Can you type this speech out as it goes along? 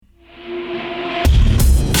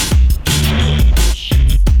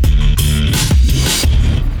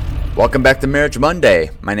Welcome back to Marriage Monday.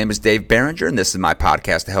 My name is Dave Barringer, and this is my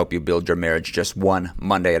podcast to help you build your marriage just one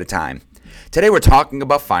Monday at a time. Today we're talking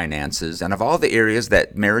about finances, and of all the areas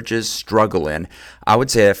that marriages struggle in, I would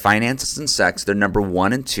say that finances and sex, they're number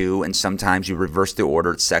 1 and 2, and sometimes you reverse the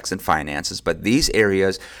order, it's sex and finances, but these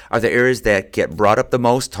areas are the areas that get brought up the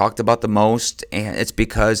most, talked about the most, and it's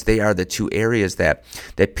because they are the two areas that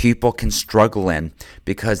people can struggle in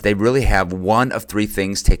because they really have one of three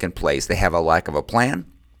things taking place. They have a lack of a plan,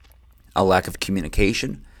 a lack of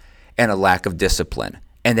communication, and a lack of discipline.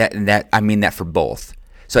 And that I mean that for both.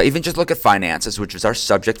 So even just look at finances, which is our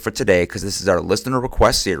subject for today, because this is our listener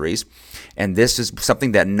request series. And this is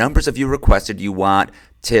something that numbers of you requested. You want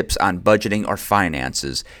tips on budgeting or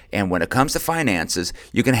finances. And when it comes to finances,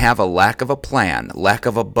 you can have a lack of a plan, lack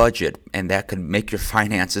of a budget, and that can make your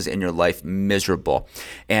finances in your life miserable.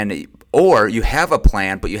 Or you have a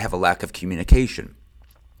plan, but you have a lack of communication,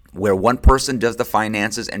 where one person does the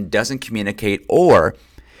finances and doesn't communicate, or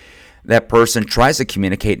that person tries to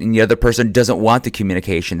communicate and the other person doesn't want the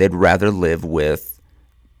communication. They'd rather live with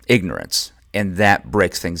ignorance, and that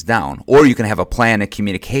breaks things down. Or you can have a plan and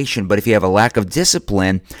communication, but if you have a lack of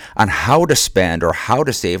discipline on how to spend or how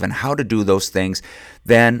to save and how to do those things,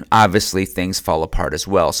 then obviously things fall apart as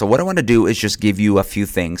well. So what I want to do is just give you a few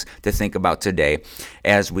things to think about today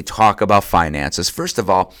as we talk about finances. First of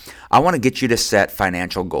all, I want to get you to set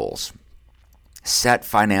financial goals. Set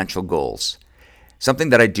financial goals. Something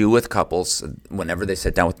that I do with couples whenever they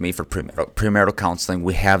sit down with me for premarital counseling,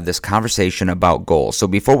 we have this conversation about goals. So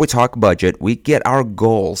before we talk budget, we get our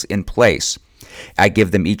goals in place. I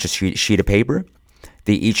give them each a sheet of paper.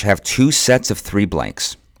 They each have 2 sets of 3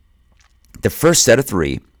 blanks. The first set of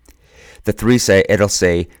 3, it'll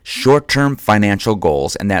say short-term financial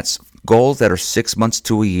goals, and that's goals that are 6 months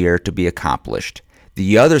to a year to be accomplished.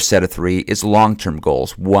 The other set of 3 is long-term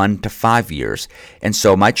goals, 1 to 5 years. And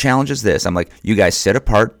so my challenge is this. I'm like, you guys sit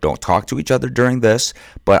apart, don't talk to each other during this,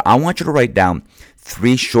 but I want you to write down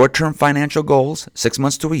 3 short-term financial goals, 6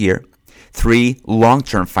 months to a year, 3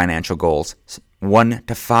 long-term financial goals, 1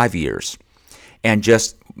 to 5 years. And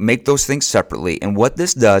just make those things separately. And what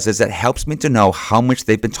this does is it helps me to know how much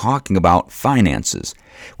they've been talking about finances.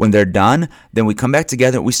 When they're done, then we come back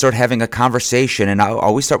together and we start having a conversation. And I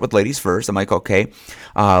always start with ladies first. I'm like, okay,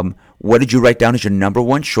 what did you write down as your number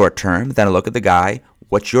 1 short term? Then I look at the guy,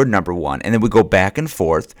 what's your number 1? And then we go back and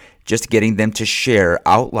forth, just getting them to share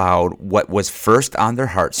out loud what was first on their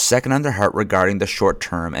heart, second on their heart regarding the short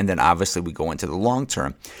term. And then obviously we go into the long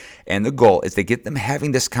term. And the goal is to get them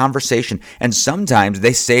having this conversation. And sometimes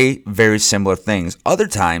they say very similar things. Other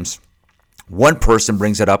times, one person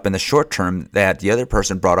brings it up in the short term that the other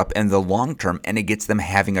person brought up in the long term, and it gets them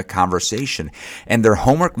having a conversation. And their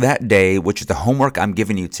homework that day, which is the homework I'm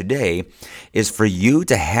giving you today, is for you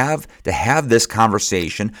to have this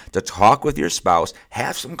conversation, to talk with your spouse,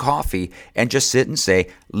 have some coffee, and just sit and say,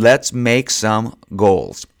 let's make some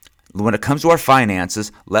goals. When it comes to our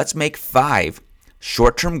finances, let's make 5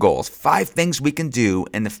 short-term goals, 5 things we can do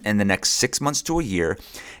in the next 6 months to a year,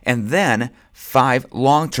 and then 5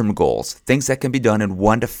 long-term goals, things that can be done in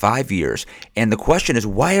 1 to 5 years. And the question is,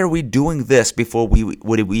 why are we doing this before we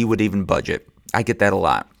would even budget? I get that a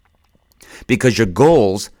lot. Because your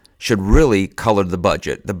goals should really color the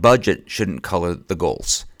budget. The budget shouldn't color the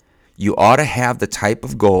goals. You ought to have the type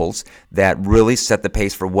of goals that really set the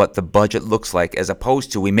pace for what the budget looks like, as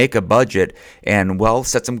opposed to we make a budget and,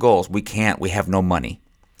 set some goals. We can't. We have no money.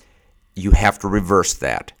 You have to reverse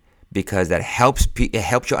that, because that helps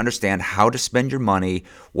you understand how to spend your money,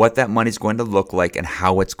 what that money is going to look like, and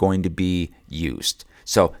how it's going to be used.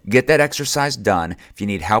 So get that exercise done. If you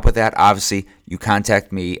need help with that, obviously you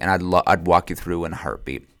contact me, and I'd walk you through in a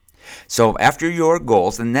heartbeat. So after your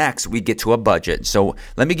goals, the next we get to a budget. So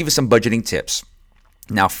let me give you some budgeting tips.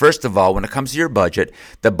 Now, first of all, when it comes to your budget,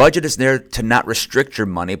 the budget is there to not restrict your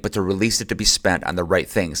money, but to release it to be spent on the right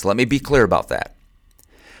things. Let me be clear about that.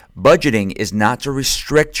 Budgeting is not to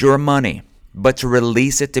restrict your money, but to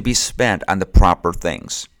release it to be spent on the proper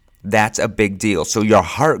things. That's a big deal. So your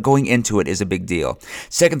heart going into it is a big deal.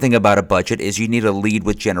 Second thing about a budget is you need to lead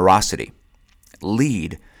with generosity.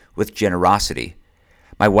 Lead with generosity.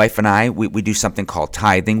 My wife and I, we do something called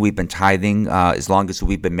tithing. We've been tithing as long as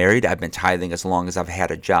we've been married. I've been tithing as long as I've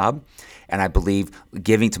had a job. And I believe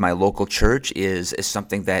giving to my local church is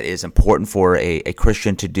something that is important for a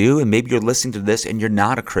Christian to do. And maybe you're listening to this and you're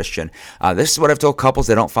not a Christian. This is what I've told couples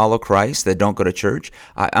that don't follow Christ, that don't go to church.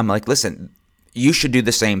 I'm like, listen, you should do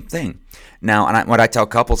the same thing. Now, what I tell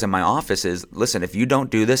couples in my office is, listen, if you don't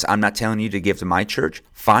do this, I'm not telling you to give to my church.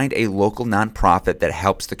 Find a local nonprofit that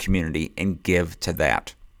helps the community and give to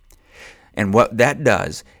that. And what that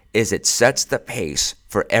does is it sets the pace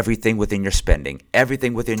for everything within your spending,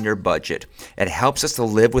 everything within your budget. It helps us to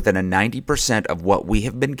live within a 90% of what we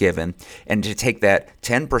have been given and to take that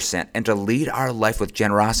 10% and to lead our life with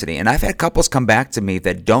generosity. And I've had couples come back to me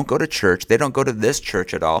that don't go to church. They don't go to this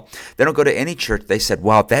church at all. They don't go to any church. They said,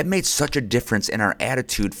 wow, that made such a difference in our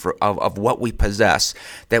attitude of what we possess,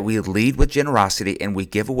 that we lead with generosity and we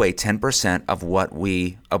give away 10% of what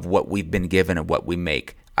we've been given and what we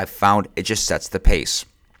make. I found it just sets the pace.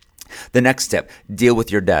 The next step, deal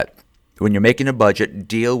with your debt. When you're making a budget,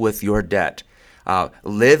 deal with your debt.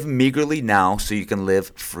 Live meagerly now so you can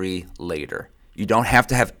live free later. You don't have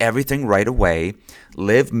to have everything right away.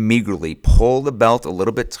 Live meagerly. Pull the belt a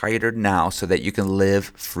little bit tighter now so that you can live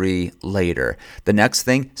free later. The next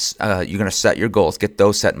thing, you're going to set your goals. Get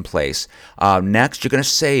those set in place. Next, you're going to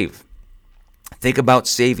save. Think about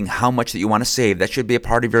saving, how much that you want to save. That should be a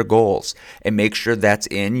part of your goals. And make sure that's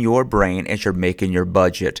in your brain as you're making your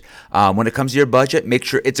budget. When it comes to your budget, make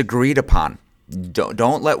sure it's agreed upon.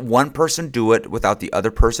 Don't let one person do it without the other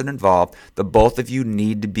person involved. The both of you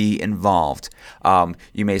need to be involved.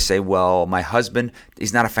 You may say, well, my husband,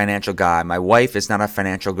 he's not a financial guy. My wife is not a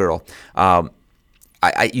financial girl.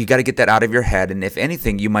 You got to get that out of your head, and if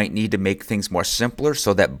anything, you might need to make things more simpler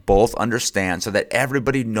so that both understand, so that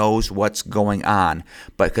everybody knows what's going on.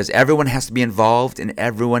 But because everyone has to be involved and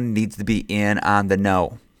everyone needs to be in on the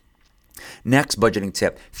know. Next budgeting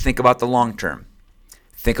tip, think about the long term.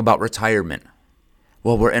 Think about retirement.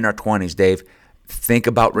 Well, we're in our 20s, Dave. Think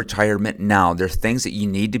about retirement now. There's things that you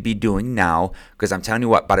need to be doing now, because I'm telling you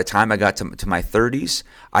what, by the time I got to my 30s,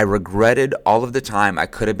 I regretted all of the time I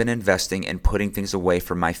could have been investing and putting things away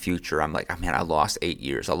for my future. I'm like, oh, man, I lost 8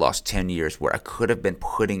 years. I lost 10 years where I could have been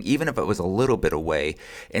putting, even if it was a little bit away,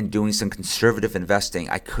 and doing some conservative investing.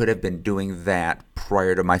 I could have been doing that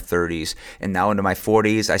prior to my 30s. And now into my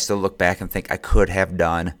 40s, I still look back and think I could have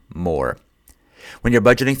done more. When you're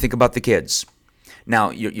budgeting, think about the kids.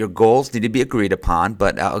 Now, your goals need to be agreed upon,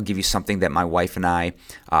 but I'll give you something that my wife and I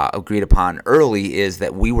agreed upon early is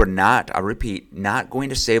that we were not, I repeat, not going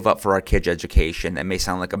to save up for our kids' education. That may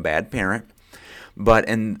sound like a bad parent, but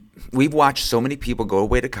we've watched so many people go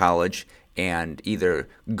away to college and either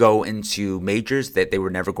go into majors that they were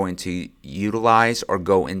never going to utilize or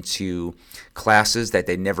go into classes that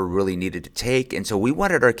they never really needed to take. And so we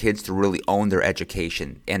wanted our kids to really own their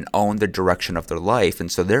education and own the direction of their life. And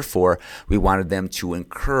so therefore, we wanted them to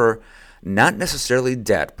incur not necessarily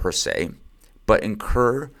debt per se, but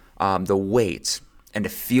incur the weight and to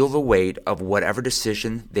feel the weight of whatever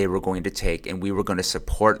decision they were going to take. And we were going to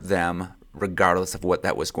support them regardless of what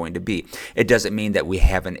that was going to be. It doesn't mean that we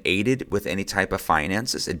haven't aided with any type of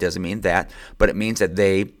finances. It doesn't mean that, but it means that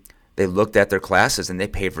they looked at their classes and they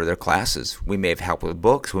paid for their classes. We may have helped with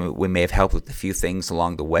books. We may have helped with a few things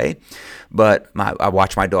along the way, but I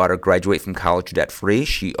watched my daughter graduate from college debt-free.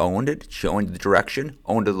 She owned it. She owned the direction,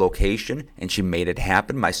 owned the location, and she made it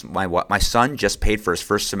happen. My son just paid for his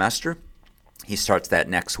first semester. He starts that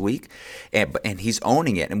next week, and he's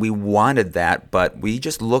owning it. And we wanted that, but we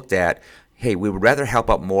just looked at, hey, we would rather help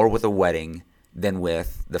out more with a wedding than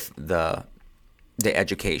with the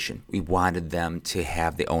education. We wanted them to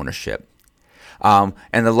have the ownership. And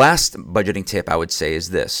the last budgeting tip I would say is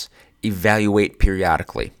this: evaluate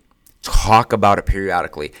periodically. Talk about it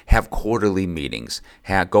periodically. Have quarterly meetings.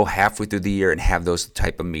 Go halfway through the year and have those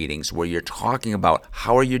type of meetings where you're talking about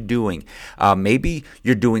how are you doing. Maybe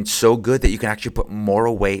you're doing so good that you can actually put more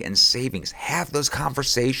away in savings. Have those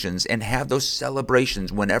conversations and have those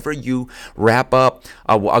celebrations. Whenever you wrap up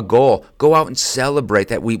a goal, go out and celebrate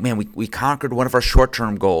that we conquered one of our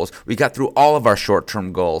short-term goals. We got through all of our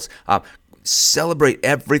short-term goals. Celebrate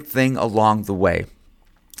everything along the way.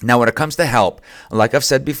 Now, when it comes to help, like I've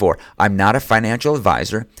said before, I'm not a financial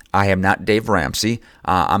advisor. I am not Dave Ramsey.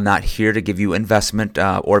 I'm not here to give you investment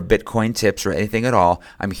or Bitcoin tips or anything at all.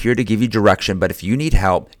 I'm here to give you direction. But if you need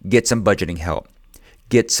help, get some budgeting help.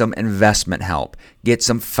 Get some investment help. Get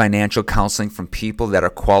some financial counseling from people that are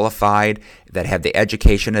qualified, that have the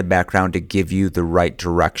education and background to give you the right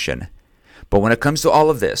direction. But when it comes to all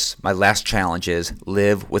of this, my last challenge is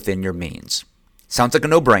live within your means. Sounds like a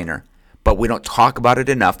no-brainer. But we don't talk about it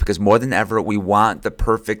enough because more than ever, we want the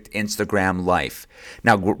perfect Instagram life.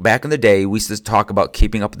 Now, back in the day, we used to talk about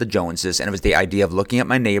keeping up with the Joneses, and it was the idea of looking at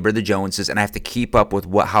my neighbor, the Joneses, and I have to keep up with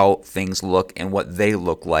how things look and what they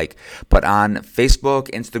look like. But on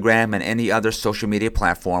Facebook, Instagram, and any other social media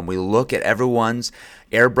platform, we look at everyone's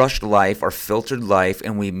airbrushed life or filtered life,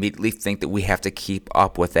 and we immediately think that we have to keep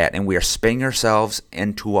up with that, and we are spinning ourselves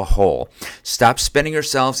into a hole. Stop spinning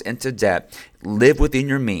yourselves into debt. Live within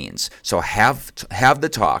your means. So have the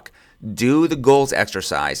talk. Do the goals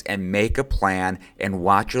exercise and make a plan and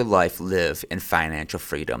watch your life live in financial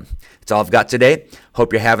freedom. That's all I've got today.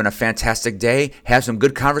 Hope you're having a fantastic day. Have some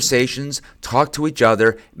good conversations, talk to each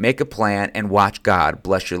other, make a plan, and watch God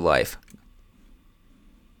bless your life.